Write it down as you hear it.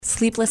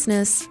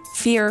sleeplessness,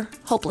 fear,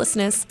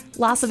 hopelessness,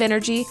 loss of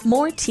energy.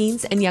 More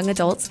teens and young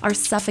adults are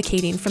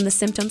suffocating from the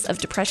symptoms of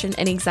depression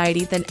and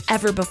anxiety than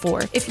ever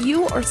before. If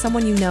you or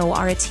someone you know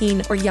are a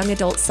teen or young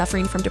adult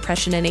suffering from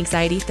depression and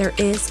anxiety, there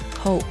is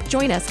hope.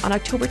 Join us on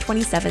October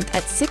 27th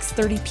at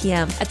 6:30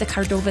 p.m. at the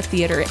Cardova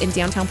Theater in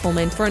downtown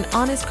Pullman for an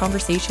honest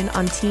conversation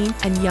on teen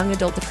and young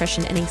adult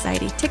depression and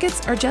anxiety.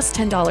 Tickets are just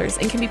 $10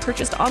 and can be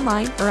purchased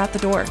online or at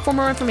the door. For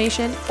more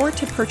information or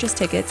to purchase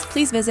tickets,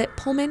 please visit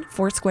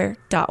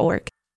pullmanfoursquare.org.